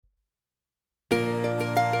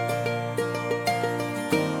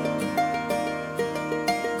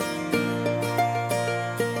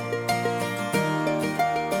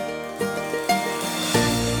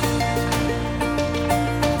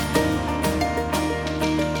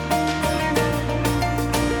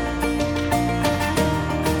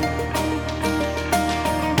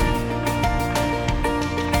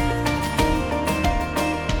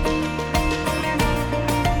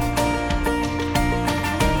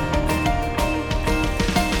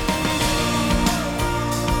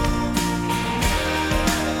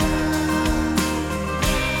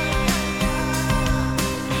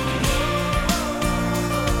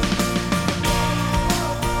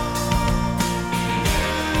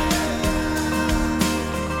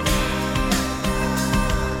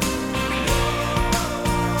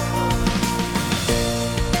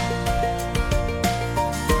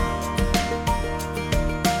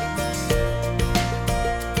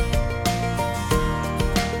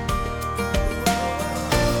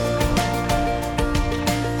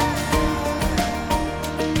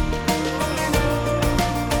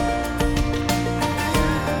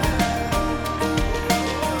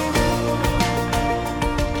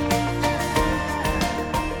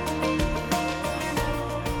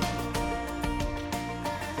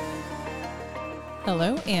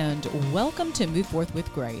and welcome to Move Forth with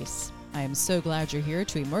Grace. I am so glad you're here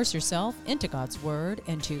to immerse yourself into God's Word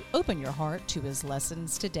and to open your heart to His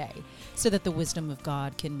lessons today so that the wisdom of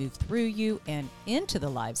God can move through you and into the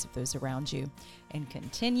lives of those around you and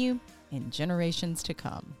continue in generations to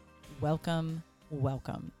come. Welcome,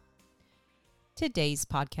 welcome. Today's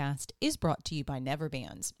podcast is brought to you by Never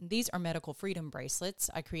Bands. These are medical freedom bracelets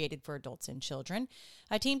I created for adults and children.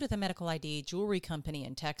 I teamed with a medical ID jewelry company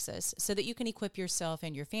in Texas so that you can equip yourself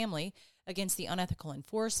and your family against the unethical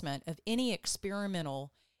enforcement of any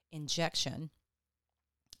experimental injection.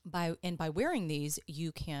 By wearing these,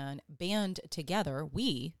 you can band together,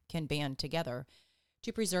 we can band together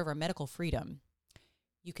to preserve our medical freedom.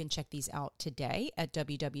 You can check these out today at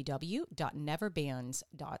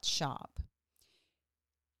www.neverbands.shop.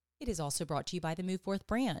 It is also brought to you by the Move Forth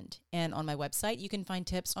brand. And on my website, you can find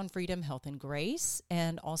tips on freedom, health, and grace,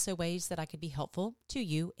 and also ways that I could be helpful to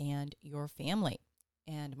you and your family.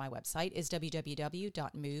 And my website is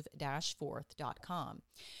www.move-forth.com.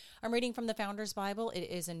 I'm reading from the Founders Bible. It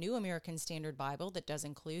is a New American Standard Bible that does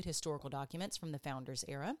include historical documents from the Founders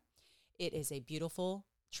era. It is a beautiful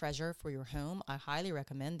treasure for your home. I highly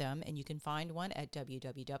recommend them, and you can find one at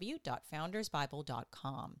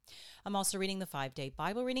www.foundersbible.com. I'm also reading the 5-day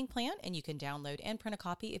Bible reading plan, and you can download and print a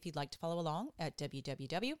copy if you'd like to follow along at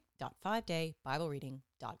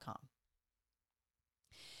www.5daybiblereading.com.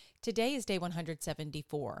 Today is day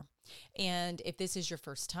 174, and if this is your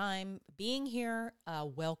first time being here,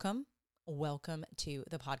 welcome to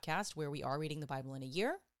the podcast where we are reading the Bible in a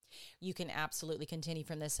year. You can absolutely continue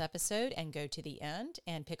from this episode and go to the end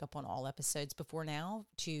and pick up on all episodes before now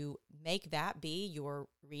to make that be your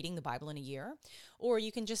reading the Bible in a year. Or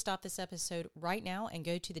you can just stop this episode right now and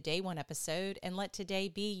go to the day 1 episode and let today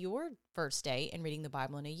be your first day in reading the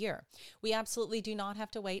Bible in a year. We absolutely do not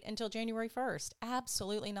have to wait until January 1st.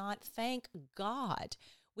 Absolutely not. Thank God.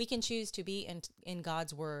 We can choose to be in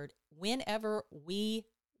God's Word whenever we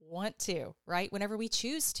want to, right? Whenever we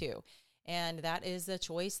choose to. And that is the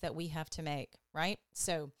choice that we have to make, right?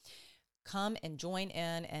 So come and join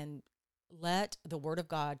in and let the Word of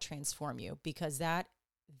God transform you, because that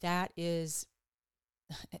is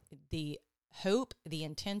the hope, the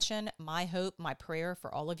intention, my hope, my prayer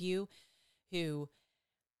for all of you who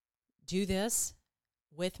do this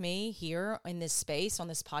with me here in this space on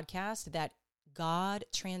this podcast, that God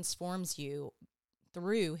transforms you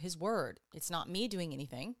through His Word. It's not me doing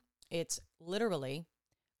anything. It's literally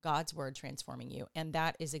God's Word transforming you. And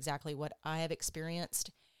that is exactly what I have experienced.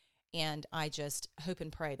 And I just hope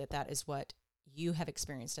and pray that that is what you have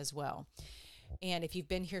experienced as well. And if you've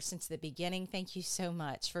been here since the beginning, thank you so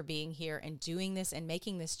much for being here and doing this and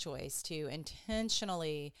making this choice to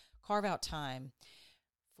intentionally carve out time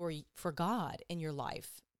for God in your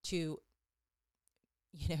life to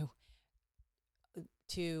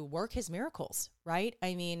work His miracles, right?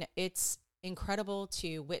 I mean, it's incredible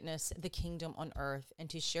to witness the kingdom on earth and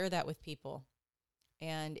to share that with people.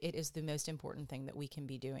 And it is the most important thing that we can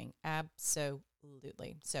be doing.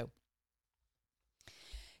 Absolutely. So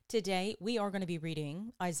today we are going to be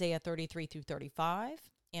reading Isaiah 33 through 35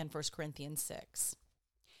 and 1 Corinthians 6.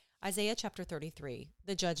 Isaiah chapter 33,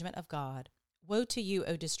 the judgment of God. Woe to you,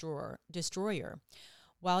 O destroyer,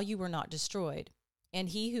 while you were not destroyed, and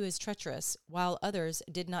he who is treacherous, while others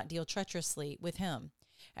did not deal treacherously with him.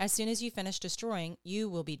 As soon as you finish destroying, you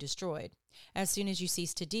will be destroyed. As soon as you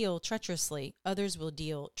cease to deal treacherously, others will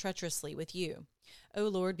deal treacherously with you. O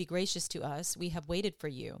Lord, be gracious to us. We have waited for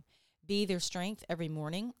you. Be their strength every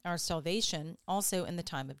morning, our salvation also in the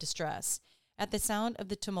time of distress. At the sound of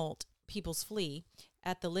the tumult, peoples flee.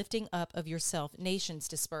 At the lifting up of yourself, nations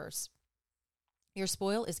disperse. Your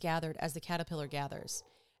spoil is gathered as the caterpillar gathers.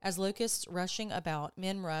 As locusts rushing about,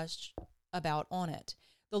 men rush about on it.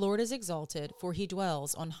 The Lord is exalted, for He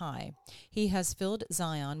dwells on high. He has filled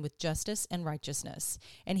Zion with justice and righteousness,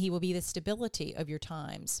 and He will be the stability of your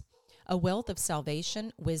times. A wealth of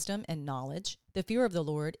salvation, wisdom, and knowledge. The fear of the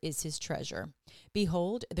Lord is His treasure.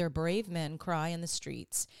 Behold, their brave men cry in the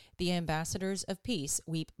streets. The ambassadors of peace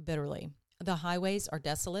weep bitterly. The highways are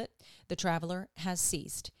desolate. The traveler has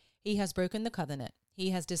ceased. He has broken the covenant.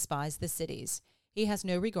 He has despised the cities. He has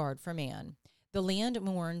no regard for man. The land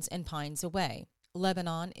mourns and pines away.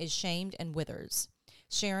 Lebanon is shamed and withers.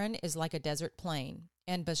 Sharon is like a desert plain,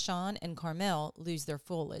 and Bashan and Carmel lose their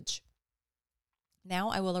foliage. Now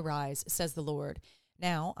I will arise, says the Lord.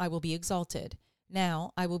 Now I will be exalted.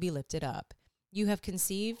 Now I will be lifted up. You have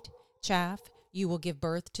conceived chaff, you will give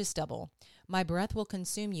birth to stubble. My breath will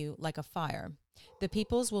consume you like a fire. The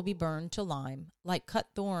peoples will be burned to lime, like cut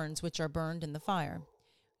thorns which are burned in the fire.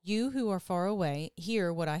 You who are far away,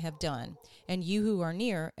 hear what I have done, and you who are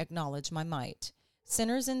near, acknowledge my might.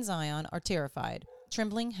 Sinners in Zion are terrified.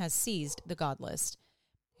 Trembling has seized the godless.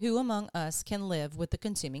 Who among us can live with the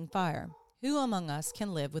consuming fire? Who among us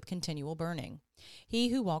can live with continual burning? He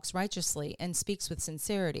who walks righteously and speaks with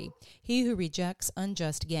sincerity, he who rejects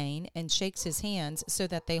unjust gain and shakes his hands so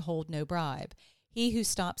that they hold no bribe, he who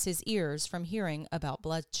stops his ears from hearing about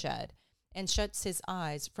bloodshed and shuts his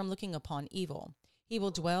eyes from looking upon evil. He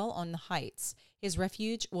will dwell on the heights. His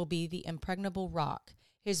refuge will be the impregnable rock.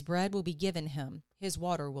 His bread will be given him. His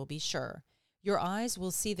water will be sure. Your eyes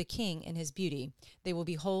will see the king in his beauty. They will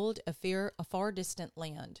behold a far distant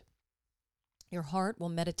land. Your heart will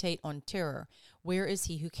meditate on terror. Where is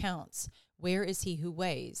he who counts? Where is he who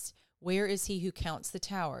weighs? Where is he who counts the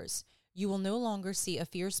towers? You will no longer see a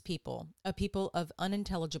fierce people, a people of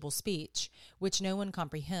unintelligible speech, which no one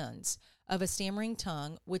comprehends, of a stammering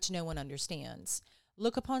tongue, which no one understands.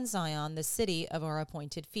 Look upon Zion, the city of our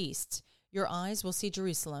appointed feasts. Your eyes will see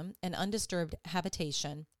Jerusalem, an undisturbed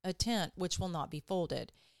habitation, a tent which will not be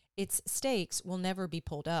folded. Its stakes will never be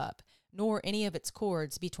pulled up, nor any of its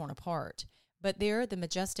cords be torn apart. But there the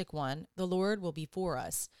majestic one, the Lord, will be for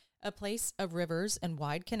us, a place of rivers and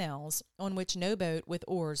wide canals, on which no boat with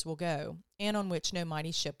oars will go, and on which no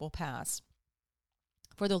mighty ship will pass.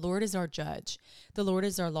 For the Lord is our judge, the Lord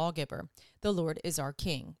is our lawgiver, the Lord is our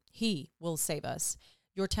king. He will save us.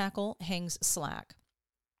 Your tackle hangs slack.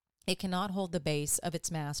 It cannot hold the base of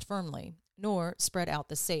its mast firmly, nor spread out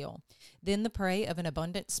the sail. Then the prey of an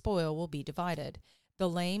abundant spoil will be divided. The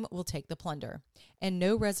lame will take the plunder, and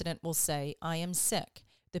no resident will say, I am sick.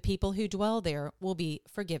 The people who dwell there will be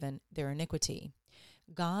forgiven their iniquity.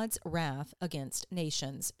 God's wrath against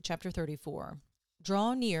nations, chapter 34.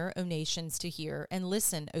 Draw near, O nations, to hear, and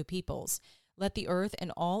listen, O peoples. Let the earth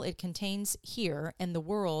and all it contains hear, and the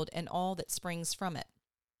world and all that springs from it.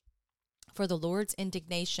 For the Lord's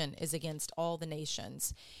indignation is against all the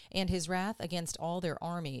nations, and his wrath against all their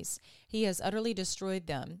armies. He has utterly destroyed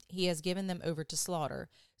them. He has given them over to slaughter.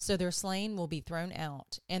 So their slain will be thrown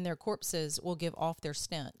out, and their corpses will give off their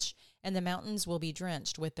stench, and the mountains will be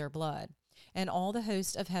drenched with their blood. And all the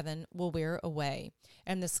host of heaven will wear away,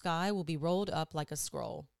 and the sky will be rolled up like a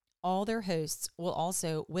scroll. All their hosts will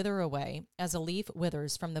also wither away, as a leaf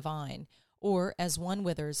withers from the vine, or as one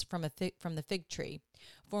withers from the fig tree.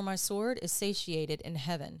 For my sword is satiated in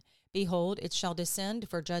heaven. Behold, it shall descend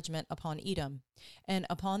for judgment upon Edom, and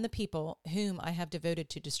upon the people whom I have devoted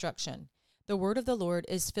to destruction. The word of the Lord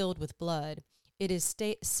is filled with blood. It is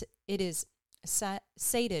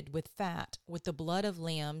sated with fat, with the blood of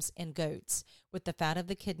lambs and goats, with the fat of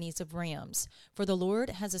the kidneys of rams. For the Lord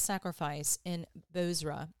has a sacrifice in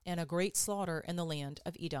Bozrah, and a great slaughter in the land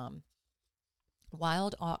of Edom.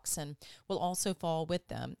 Wild oxen will also fall with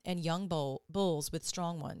them, and young bulls with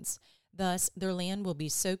strong ones. Thus their land will be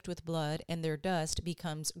soaked with blood, and their dust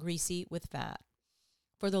becomes greasy with fat.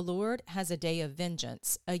 For the Lord has a day of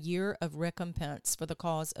vengeance, a year of recompense for the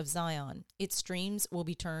cause of Zion. Its streams will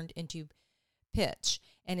be turned into pitch,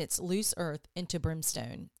 and its loose earth into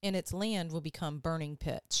brimstone, and its land will become burning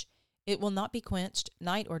pitch. It will not be quenched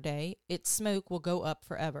night or day. Its smoke will go up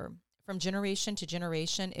forever. From generation to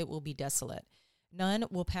generation it will be desolate. None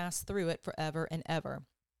will pass through it forever and ever.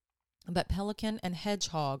 But pelican and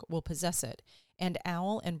hedgehog will possess it, and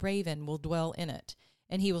owl and raven will dwell in it.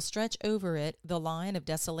 And he will stretch over it the line of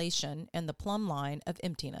desolation and the plumb line of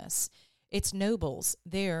emptiness. Its nobles,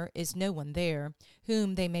 there is no one there,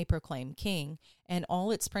 whom they may proclaim king, and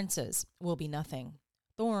all its princes will be nothing.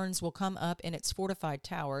 Thorns will come up in its fortified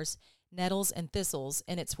towers, nettles and thistles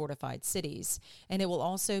in its fortified cities, and it will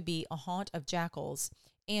also be a haunt of jackals,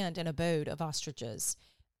 and an abode of ostriches.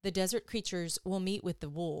 The desert creatures will meet with the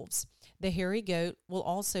wolves. The hairy goat will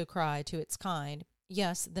also cry to its kind.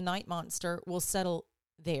 Yes, the night monster will settle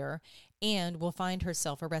there, and will find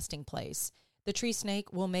herself a resting place. The tree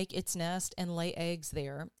snake will make its nest and lay eggs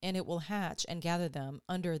there, and it will hatch and gather them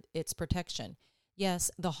under its protection.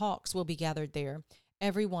 Yes, the hawks will be gathered there,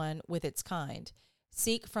 every one with its kind.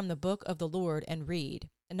 Seek from the book of the Lord and read.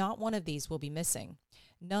 Not one of these will be missing.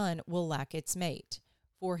 None will lack its mate.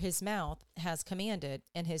 For his mouth has commanded,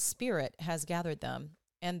 and his spirit has gathered them,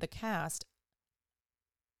 and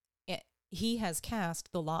he has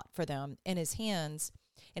cast the lot for them, and his hand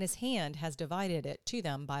has divided it to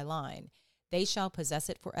them by line. They shall possess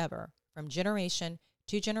it forever. From generation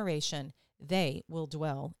to generation, they will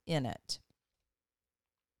dwell in it.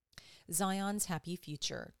 Zion's happy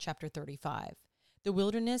future, chapter 35. The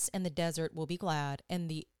wilderness and the desert will be glad, and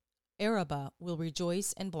the Arabah will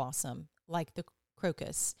rejoice and blossom like the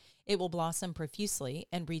crocus. It will blossom profusely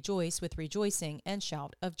and rejoice with rejoicing and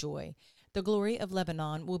shout of joy. The glory of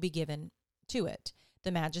Lebanon will be given to it,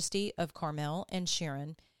 the majesty of Carmel and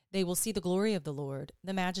Sharon. They will see the glory of the Lord,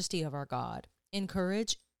 the majesty of our God.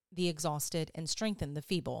 Encourage the exhausted and strengthen the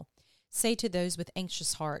feeble. Say to those with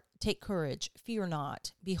anxious heart, take courage, fear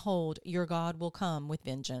not. Behold, your God will come with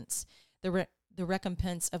vengeance. The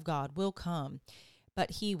recompense of God will come,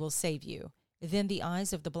 but he will save you. Then the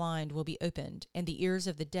eyes of the blind will be opened, and the ears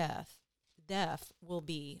of the deaf will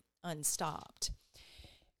be unstopped.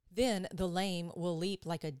 Then the lame will leap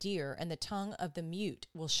like a deer, and the tongue of the mute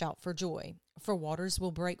will shout for joy. For waters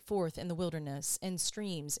will break forth in the wilderness, and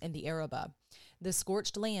streams in the Arabah. The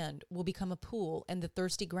scorched land will become a pool, and the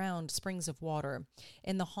thirsty ground springs of water.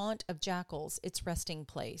 In the haunt of jackals, its resting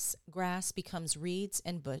place, grass becomes reeds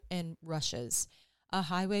and rushes. A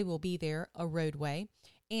highway will be there, a roadway,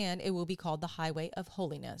 and it will be called the highway of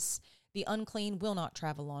holiness. The unclean will not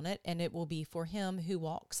travel on it, and it will be for him who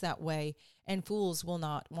walks that way, and fools will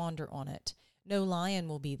not wander on it. No lion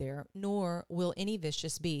will be there, nor will any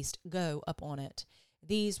vicious beast go up on it.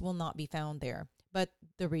 These will not be found there, but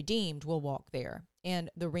the redeemed will walk there, and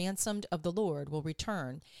the ransomed of the Lord will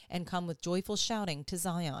return and come with joyful shouting to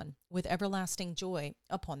Zion, with everlasting joy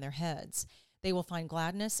upon their heads. They will find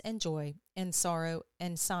gladness and joy, and sorrow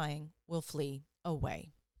and sighing will flee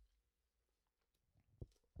away.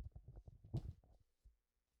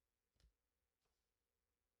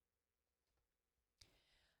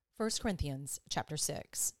 First Corinthians chapter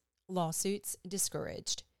 6. Lawsuits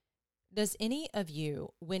discouraged. Does any of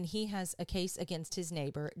you, when he has a case against his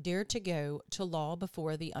neighbor, dare to go to law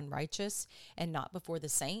before the unrighteous and not before the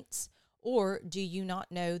saints? Or do you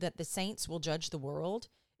not know that the saints will judge the world?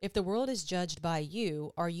 If the world is judged by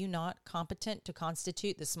you, are you not competent to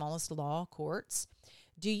constitute the smallest law courts?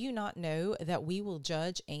 Do you not know that we will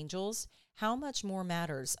judge angels? How much more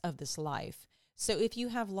matters of this life? So if you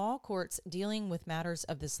have law courts dealing with matters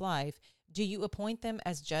of this life, do you appoint them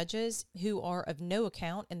as judges who are of no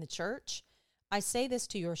account in the church? I say this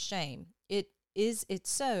to your shame. Is it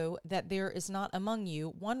so that there is not among you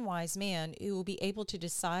one wise man who will be able to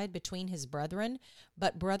decide between his brethren,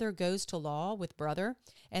 but brother goes to law with brother,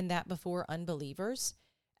 and that before unbelievers?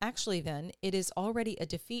 Actually, then, it is already a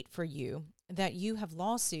defeat for you that you have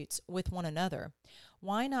lawsuits with one another.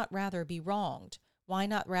 Why not rather be wronged? Why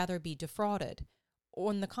not rather be defrauded?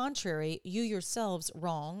 On the contrary, you yourselves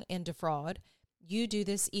wrong and defraud. You do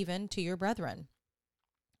this even to your brethren.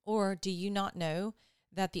 Or do you not know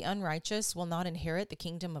that the unrighteous will not inherit the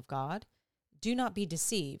kingdom of God? Do not be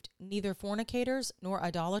deceived. Neither fornicators, nor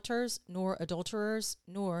idolaters, nor adulterers,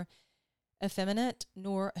 nor effeminate,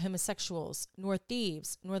 nor homosexuals, nor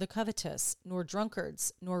thieves, nor the covetous, nor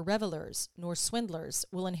drunkards, nor revelers, nor swindlers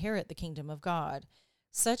will inherit the kingdom of God.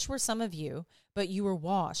 Such were some of you, but you were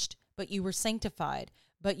washed, but you were sanctified,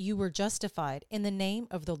 but you were justified in the name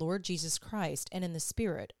of the Lord Jesus Christ and in the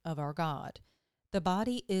Spirit of our God. The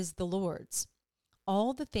body is the Lord's.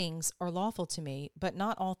 All the things are lawful to me, but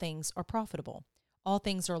not all things are profitable. All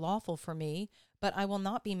things are lawful for me, but I will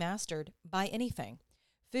not be mastered by anything.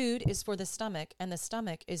 Food is for the stomach, and the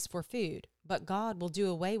stomach is for food, but God will do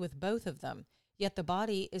away with both of them. Yet the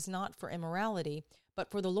body is not for immorality, but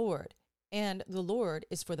for the Lord, and the Lord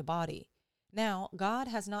is for the body. Now, God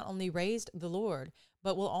has not only raised the Lord,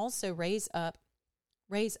 but will also raise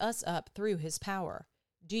us up through his power.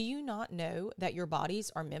 Do you not know that your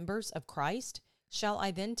bodies are members of Christ? Shall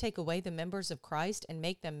I then take away the members of Christ and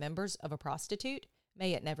make them members of a prostitute?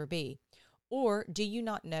 May it never be. Or do you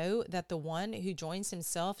not know that the one who joins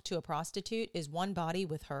himself to a prostitute is one body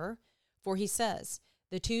with her? For he says,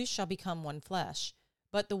 the two shall become one flesh.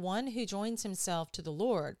 But the one who joins himself to the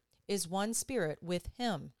Lord is one spirit with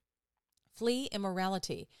him. Flee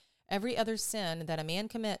immorality. Every other sin that a man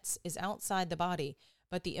commits is outside the body,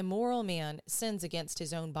 but the immoral man sins against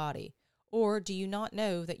his own body. Or do you not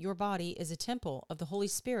know that your body is a temple of the Holy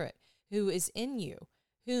Spirit who is in you,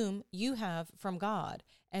 whom you have from God,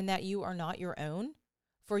 and that you are not your own?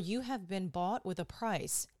 For you have been bought with a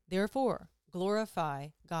price. Therefore, glorify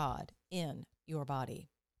God in your body.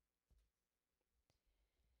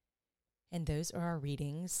 And those are our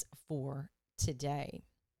readings for today.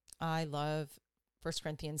 I love 1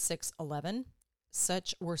 Corinthians 6:11.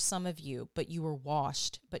 Such were some of you, but you were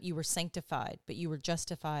washed, but you were sanctified, but you were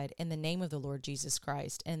justified in the name of the Lord Jesus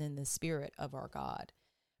Christ and in the Spirit of our God.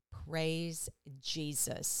 Praise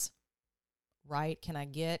Jesus. Right? Can I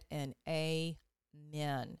get an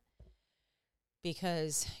amen?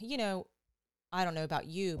 Because, I don't know about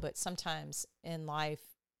you, but sometimes in life,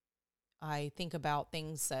 I think about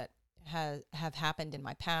things that have happened in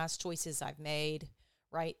my past, choices I've made,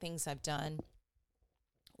 right? Things I've done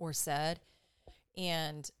or said.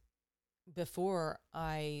 And before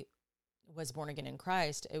I was born again in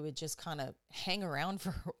Christ, it would just kind of hang around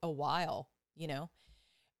for a while,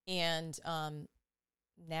 And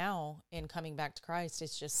now in coming back to Christ,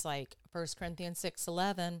 it's just like 1 Corinthians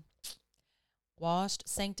 6:11, washed,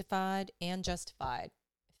 sanctified, and justified.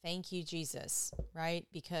 Thank you, Jesus, right?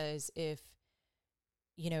 Because if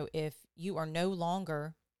you are no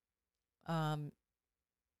longer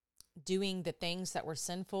doing the things that were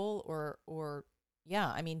sinful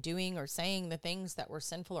doing or saying the things that were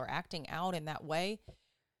sinful or acting out in that way,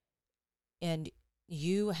 and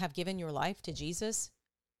you have given your life to Jesus,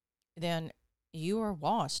 then you are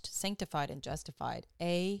washed, sanctified, and justified.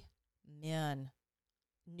 Amen.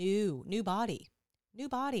 New body,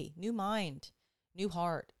 new mind, new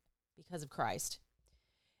heart because of Christ.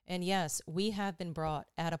 And yes, we have been brought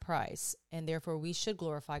at a price, and therefore we should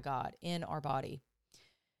glorify God in our body.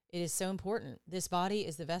 It is so important. This body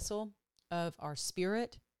is the vessel of our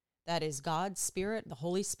spirit. That is God's spirit, the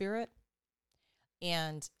Holy Spirit.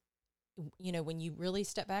 And, when you really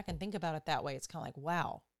step back and think about it that way, it's kind of like,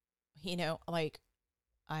 wow, like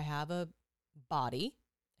I have a body,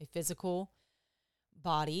 a physical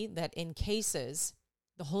body that encases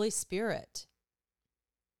the Holy Spirit.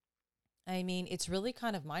 I mean, it's really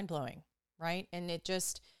kind of mind-blowing, right? And it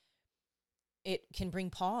can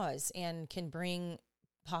bring pause and can bring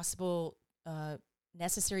possible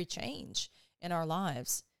necessary change in our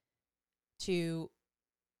lives to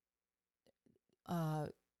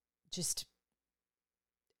just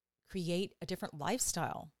create a different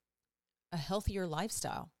lifestyle, a healthier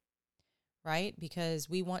lifestyle, right? Because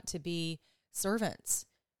we want to be servants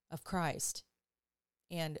of Christ.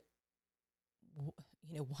 And,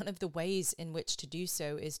 one of the ways in which to do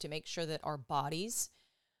so is to make sure that our bodies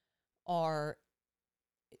are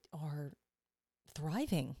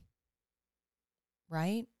thriving,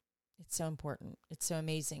 right? It's so important. It's so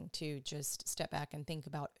amazing to just step back and think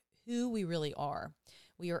about who we really are.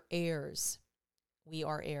 We are heirs. We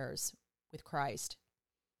are heirs with Christ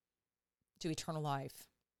to eternal life,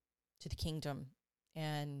 to the kingdom.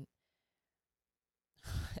 And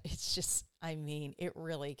it's just, it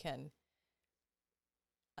really can,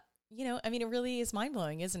 it really is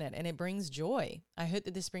mind-blowing, isn't it? And it brings joy. I hope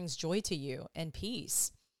that this brings joy to you and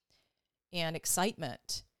peace and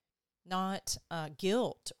excitement, not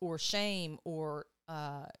guilt or shame or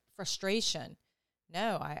frustration.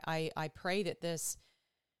 No, I pray that this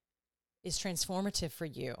is transformative for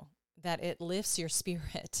you, that it lifts your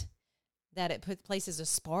spirit, that it places a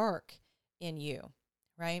spark in you,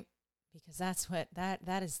 right? Because that's what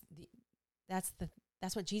that's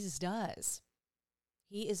what Jesus does.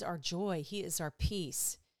 He is our joy. He is our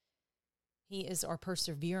peace. He is our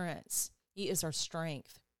perseverance. He is our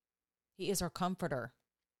strength. He is our comforter.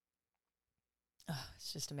 Oh,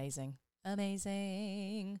 it's just amazing.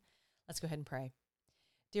 Amazing. Let's go ahead and pray.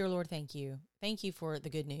 Dear Lord, thank you. Thank you for the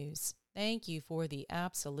good news. Thank you for the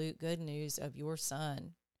absolute good news of your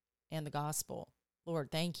Son and the gospel.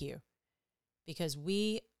 Lord, thank you. Because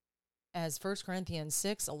we, as 1 Corinthians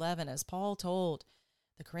 6:11, as Paul told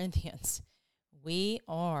the Corinthians, we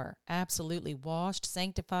are absolutely washed,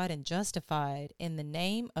 sanctified, and justified in the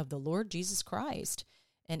name of the Lord Jesus Christ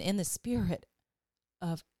and in the Spirit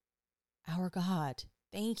of our God.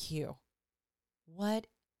 Thank you. What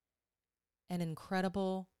an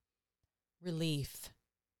incredible relief.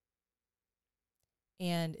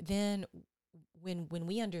 And then when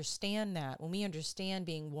we understand that, when we understand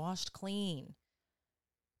being washed clean,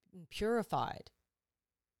 purified,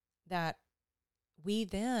 that we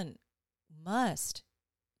then must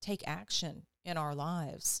take action in our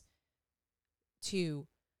lives to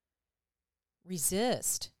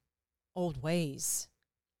resist old ways.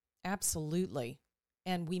 Absolutely.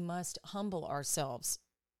 And we must humble ourselves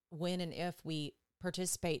when and if we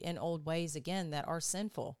participate in old ways again that are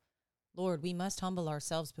sinful. Lord, we must humble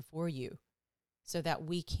ourselves before you so that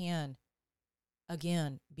we can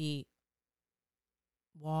again be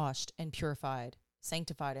washed and purified,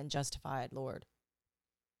 sanctified and justified, Lord.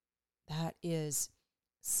 That is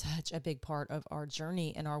such a big part of our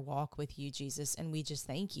journey and our walk with you, Jesus. And we just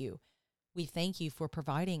thank you. We thank you for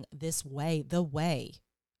providing this way, the way,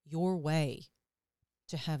 your way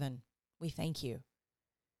to heaven. We thank you.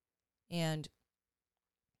 And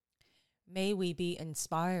may we be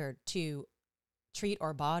inspired to treat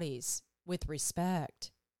our bodies with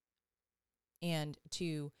respect and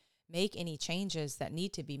to make any changes that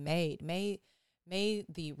need to be made. May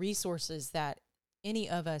the resources that any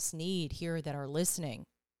of us need here that are listening,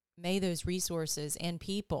 may those resources and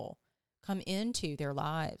people come into their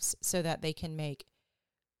lives so that they can make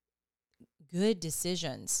good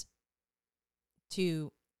decisions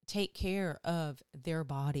to take care of their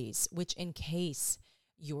bodies, which encase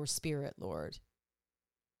your spirit, Lord.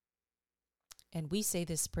 And we say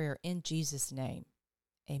this prayer in Jesus' name.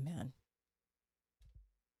 Amen.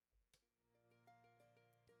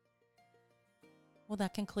 Well,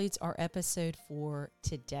 that concludes our episode for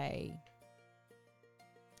today.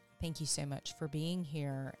 Thank you so much for being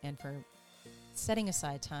here and for setting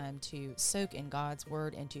aside time to soak in God's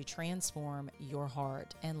word and to transform your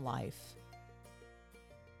heart and life,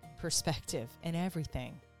 perspective, and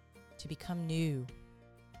everything to become new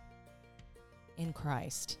in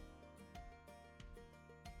Christ.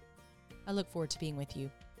 I look forward to being with you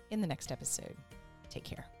in the next episode. Take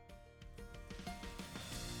care.